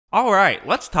All right,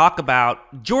 let's talk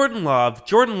about Jordan Love.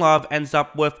 Jordan Love ends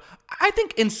up with, I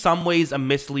think, in some ways, a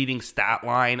misleading stat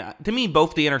line. To me,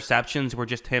 both the interceptions were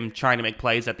just him trying to make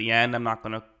plays at the end. I'm not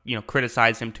going to,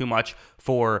 criticize him too much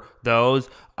for those.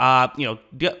 The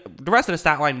rest of the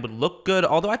stat line would look good,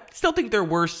 although I still think there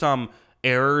were some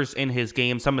errors in his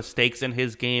game, some mistakes in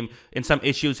his game, and some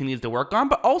issues he needs to work on,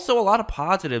 but also a lot of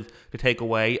positives to take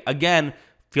away. Again,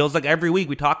 feels like every week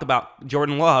we talk about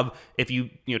Jordan Love. If you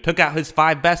took out his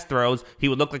 5 best throws, he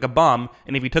would look like a bum,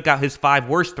 and if you took out his 5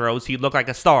 worst throws, he'd look like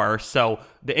a star. So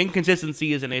the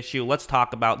inconsistency is an issue. Let's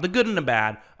talk about the good and the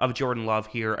bad of Jordan Love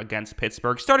here against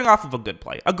Pittsburgh. Starting off with a good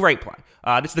play, a great play.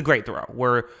 This is a great throw.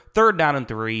 We're 3rd down and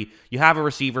 3. You have a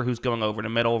receiver who's going over the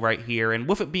middle right here, and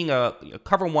with it being a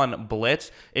cover 1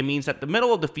 blitz, it means that the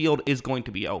middle of the field is going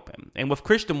to be open. And with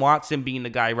Christian Watson being the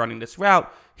guy running this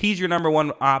route, he's your number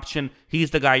 1 option. He's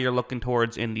the guy you're looking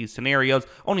towards in these scenarios.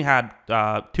 Only had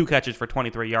 2 catches for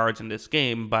 23 yards in this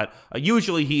game, but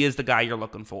usually he is the guy you're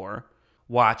looking for.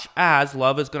 Watch as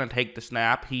Love is going to take the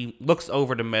snap. He looks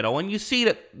over the middle, and you see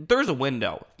that there's a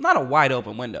window. Not a wide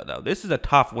open window, though. This is a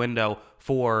tough window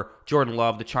for Jordan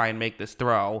Love to try and make this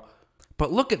throw.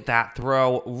 But look at that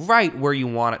throw right where you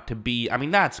want it to be. I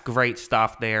mean, that's great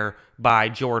stuff there by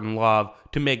Jordan Love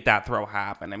to make that throw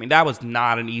happen. I mean, that was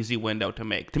not an easy window to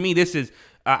make. To me, this is,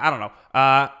 I don't know.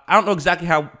 I don't know exactly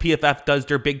how PFF does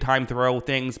their big-time throw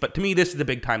things, but to me, this is a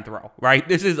big-time throw, right?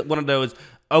 This is one of those,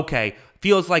 okay,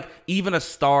 feels like even a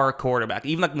star quarterback,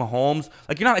 even like Mahomes,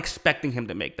 like you're not expecting him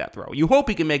to make that throw. You hope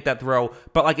he can make that throw,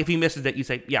 but like if he misses it, you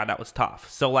say, yeah, that was tough.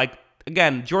 So like,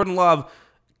 again, Jordan Love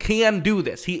can do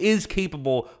this. He is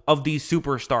capable of these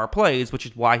superstar plays, which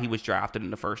is why he was drafted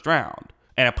in the 1st round.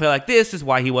 And a play like this is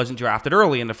why he wasn't drafted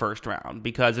early in the 1st round,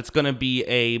 because it's going to be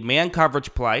a man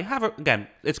coverage play. Again,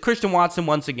 it's Christian Watson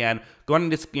once again going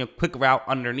this quick route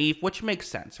underneath, which makes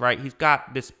sense, right? He's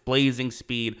got this blazing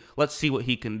speed. Let's see what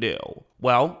he can do.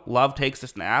 Well, Love takes the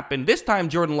snap, and this time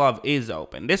Jordan Love is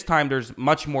open. This time there's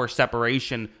much more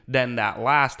separation than that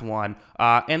last one,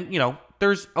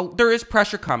 there is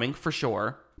pressure coming for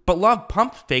sure. But Love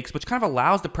pump fakes, which kind of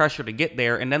allows the pressure to get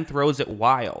there and then throws it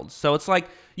wild. So it's like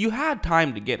you had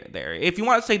time to get it there. If you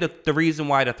want to say that the reason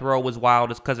why the throw was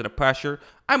wild is because of the pressure,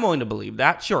 I'm willing to believe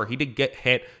that. Sure, he did get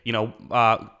hit, kind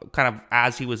of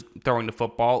as he was throwing the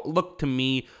football. It looked to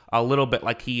me a little bit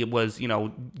like he was,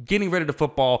 getting rid of the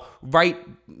football right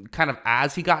kind of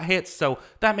as he got hit. So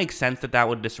that makes sense that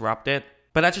would disrupt it.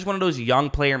 But that's just one of those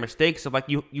young player mistakes of like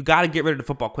you got to get rid of the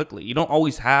football quickly. You don't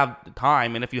always have the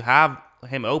time, and if you have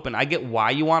him open, I get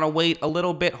why you want to wait a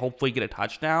little bit, hopefully get a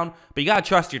touchdown, but you got to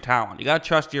trust your talent. You got to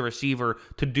trust your receiver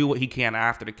to do what he can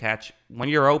after the catch. When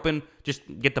you're open, just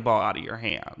get the ball out of your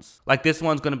hands. Like this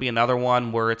one's going to be another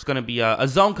one where it's going to be a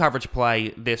zone coverage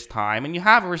play this time, and you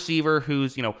have a receiver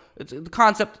who's, the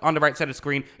concept on the right side of the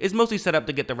screen is mostly set up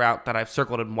to get the route that I've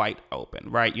circled in white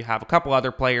open, right? You have a couple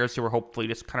other players who are hopefully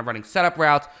just kind of running setup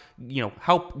routes,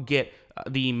 help get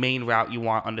the main route you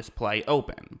want on this play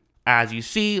open. As you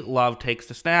see, Love takes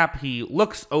the snap. He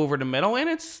looks over the middle, and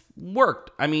it's worked.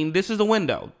 I mean, this is a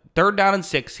window. 3rd down and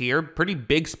 6 here. Pretty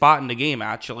big spot in the game,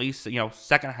 actually. So,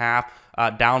 second half,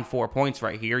 down 4 points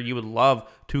right here. You would love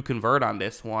to convert on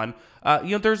this one.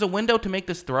 There's a window to make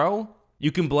this throw.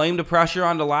 You can blame the pressure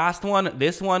on the last one.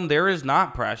 This one, there is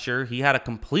not pressure. He had a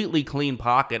completely clean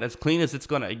pocket, as clean as it's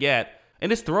going to get.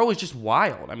 And this throw is just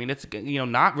wild. I mean, it's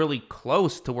not really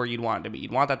close to where you'd want it to be.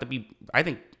 You'd want that to be, I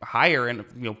think, higher and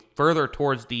further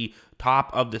towards the top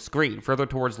of the screen, further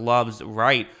towards Love's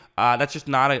right. That's just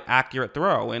not an accurate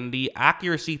throw. And the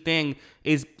accuracy thing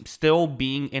is still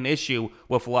being an issue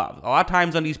with Love. A lot of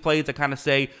times on these plays, I kind of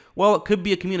say, well, it could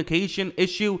be a communication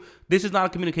issue. This is not a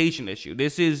communication issue.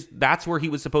 That's where he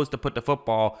was supposed to put the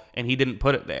football, and he didn't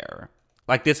put it there.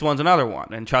 Like this one's another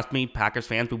one. And trust me, Packers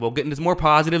fans, we will get into more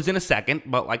positives in a second,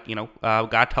 but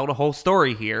got to tell the whole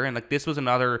story here. And this was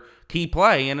another key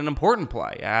play and an important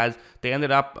play as they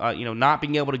ended up, not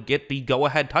being able to get the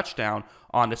go-ahead touchdown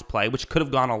on this play, which could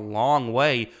have gone a long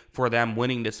way for them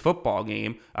winning this football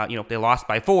game. If they lost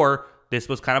by 4, this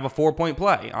was kind of a 4-point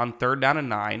play. On 3rd down and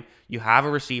 9, you have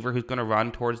a receiver who's going to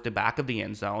run towards the back of the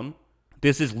end zone.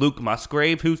 This is Luke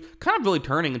Musgrave, who's kind of really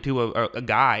turning into a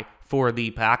guy for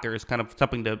the Packers, kind of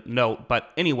something to note. But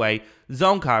anyway,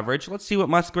 zone coverage, let's see what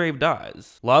Musgrave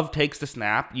does. Love takes the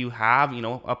snap. You have,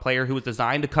 a player who was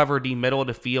designed to cover the middle of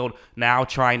the field, now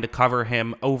trying to cover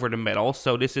him over the middle.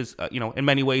 So this is, in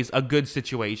many ways, a good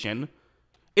situation.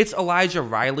 It's Elijah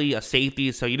Riley, a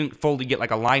safety, so you didn't fully get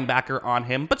like a linebacker on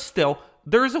him, but still,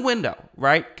 there's a window,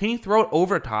 right? Can you throw it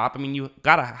over the top? I mean, you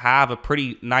got to have a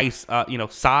pretty nice,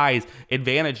 size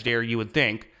advantage there, you would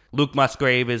think. Luke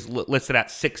Musgrave is listed at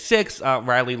 6'6",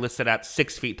 Riley listed at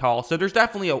 6 feet tall. So there's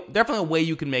definitely a way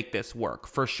you can make this work,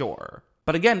 for sure.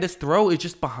 But again, this throw is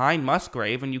just behind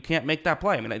Musgrave, and you can't make that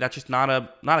play. I mean, that's just not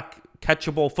a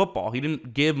catchable football. He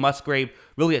didn't give Musgrave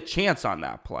really a chance on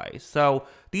that play. So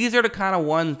these are the kind of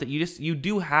ones that you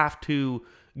do have to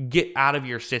get out of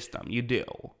your system. You do.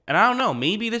 And I don't know,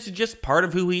 maybe this is just part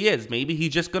of who he is. Maybe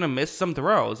he's just going to miss some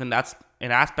throws, and that's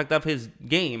an aspect of his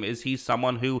game, is he's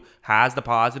someone who has the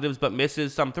positives but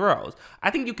misses some throws. I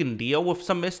think you can deal with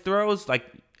some missed throws. Like,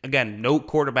 again, no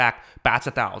quarterback bats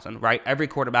 1,000, right? Every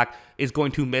quarterback is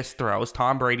going to miss throws.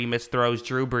 Tom Brady missed throws.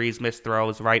 Drew Brees missed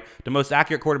throws, right? The most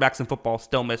accurate quarterbacks in football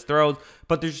still miss throws.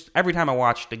 But there's every time I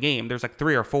watch the game, there's like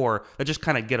 3 or 4 that just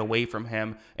kind of get away from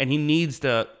him. And he needs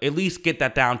to at least get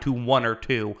that down to 1 or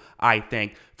 2, I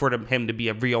think, for him to be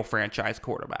a real franchise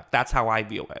quarterback. That's how I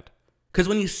view it. Because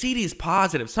when you see these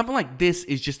positives, something like this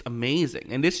is just amazing.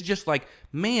 And this is just like,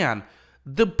 man,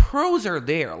 the pros are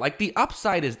there. Like, the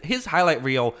upside is his highlight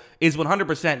reel is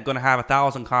 100% going to have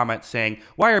 1,000 comments saying,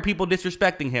 why are people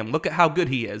disrespecting him? Look at how good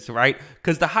he is, right?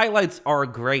 Because the highlights are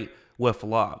great with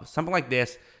Love. Something like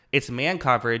this, it's man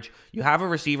coverage. You have a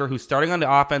receiver who's starting on the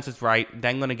offense's right,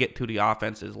 then going to get to the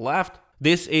offense's left.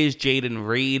 This is Jayden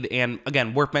Reed, and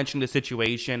again, worth mentioning the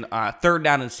situation, 3rd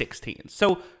down and 16.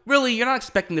 So really, you're not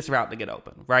expecting this route to get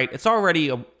open, right? It's already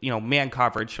a man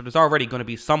coverage, so there's already going to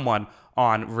be someone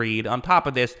on Reed. On top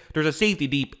of this, there's a safety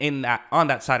deep on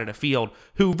that side of the field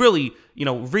who really,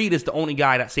 Reed is the only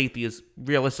guy that safety is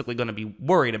realistically going to be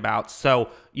worried about. So,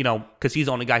 because he's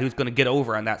the only guy who's going to get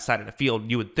over on that side of the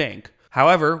field, you would think.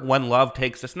 However, when Love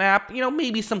takes the snap,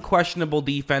 maybe some questionable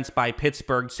defense by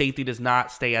Pittsburgh. Safety does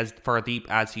not stay as far deep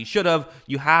as he should have.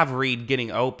 You have Reed getting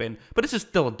open, but this is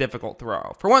still a difficult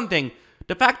throw. For one thing,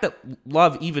 the fact that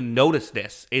Love even noticed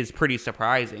this is pretty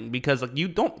surprising, because you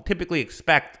don't typically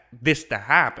expect this to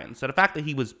happen. So the fact that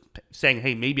he was saying,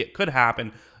 hey, maybe it could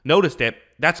happen, noticed it,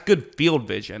 that's good field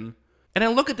vision. And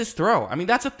then look at this throw. I mean,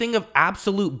 that's a thing of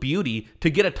absolute beauty to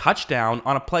get a touchdown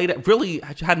on a play that really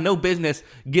had no business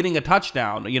getting a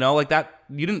touchdown, like that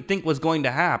you didn't think was going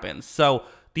to happen. So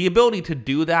the ability to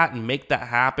do that and make that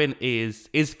happen is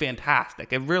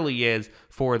fantastic. It really is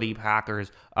for the Packers.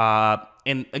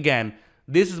 And again,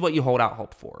 this is what you hold out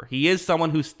hope for. He is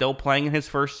someone who's still playing in his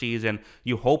first season.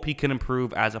 You hope he can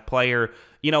improve as a player.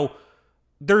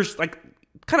 There's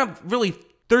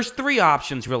there's 3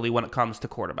 options really when it comes to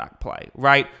quarterback play,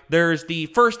 right? There's the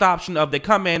first option of they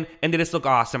come in and they just look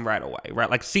awesome right away, right?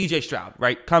 Like CJ Stroud,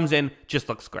 right? Comes in, just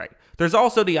looks great. There's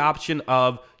also the option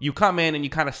of you come in and you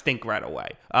kind of stink right away,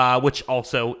 which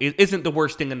also isn't the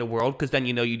worst thing in the world, because then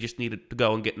you just need to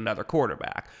go and get another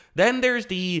quarterback. Then there's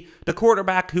the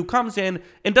quarterback who comes in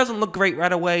and doesn't look great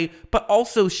right away, but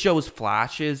also shows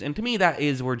flashes, and to me that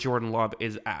is where Jordan Love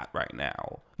is at right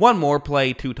now. One more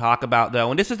play to talk about, though,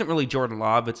 and this isn't really Jordan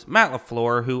Love, it's Matt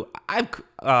LaFleur, who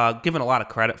I've given a lot of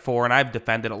credit for, and I've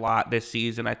defended a lot this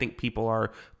season. I think people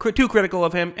are too critical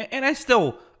of him, and I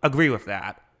still agree with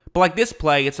that. But like this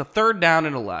play, it's a 3rd down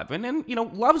and 11. And,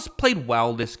 Love's played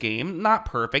well this game. Not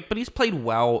perfect, but he's played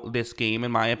well this game,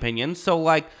 in my opinion. So,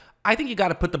 I think you got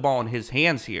to put the ball in his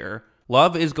hands here.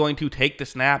 Love is going to take the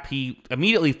snap. He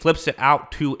immediately flips it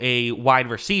out to a wide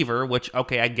receiver, which,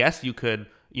 okay, I guess you could,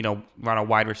 run a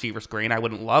wide receiver screen. I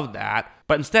wouldn't love that.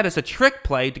 But instead, it's a trick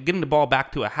play to getting the ball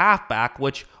back to a halfback,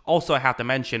 which also I have to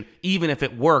mention, even if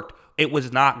it worked, it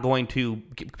was not going to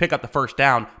pick up the first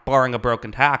down, barring a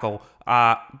broken tackle.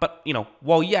 But,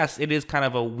 while yes, it is kind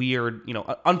of a weird,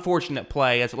 unfortunate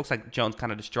play, as it looks like Jones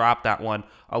kind of just dropped that one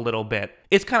a little bit.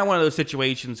 It's kind of one of those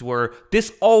situations where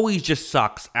this always just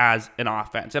sucks as an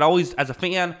offense. It always, as a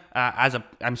fan,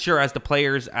 I'm sure as the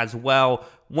players as well,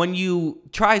 when you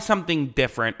try something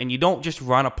different and you don't just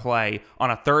run a play on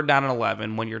a 3rd down and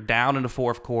 11 when you're down in the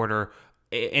 4th quarter,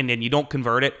 and then you don't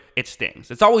convert it, it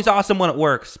stings. It's always awesome when it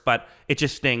works, but it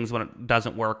just stings when it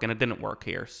doesn't work, and it didn't work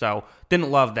here. So, didn't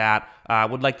love that.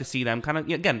 Would like to see them kind of,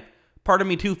 again, part of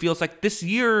me too feels like this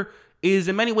year is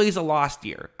in many ways a lost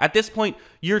year. At this point,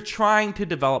 you're trying to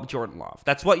develop Jordan Love.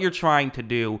 That's what you're trying to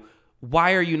do.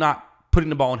 Why are you not putting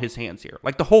the ball in his hands here?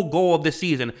 Like, the whole goal of this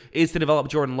season is to develop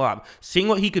Jordan Love. Seeing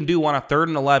what he can do on a 3rd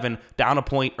and 11 down a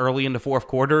point early in the 4th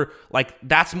quarter,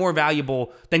 that's more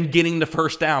valuable than getting the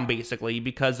first down, basically,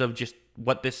 because of just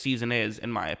what this season is,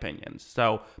 in my opinion.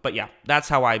 So, but yeah, that's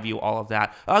how I view all of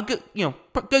that.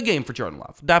 Good game for Jordan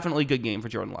Love. Definitely good game for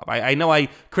Jordan Love. I know I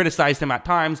criticized him at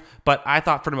times, but I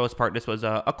thought for the most part this was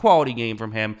a quality game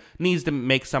from him. Needs to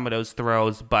make some of those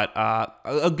throws, but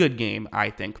a good game, I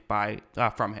think,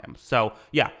 from him. So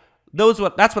yeah, that's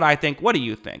what I think. What do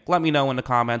you think? Let me know in the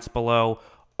comments below.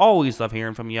 Always love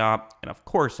hearing from you. And of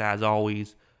course, as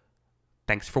always,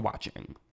 Thanks for watching.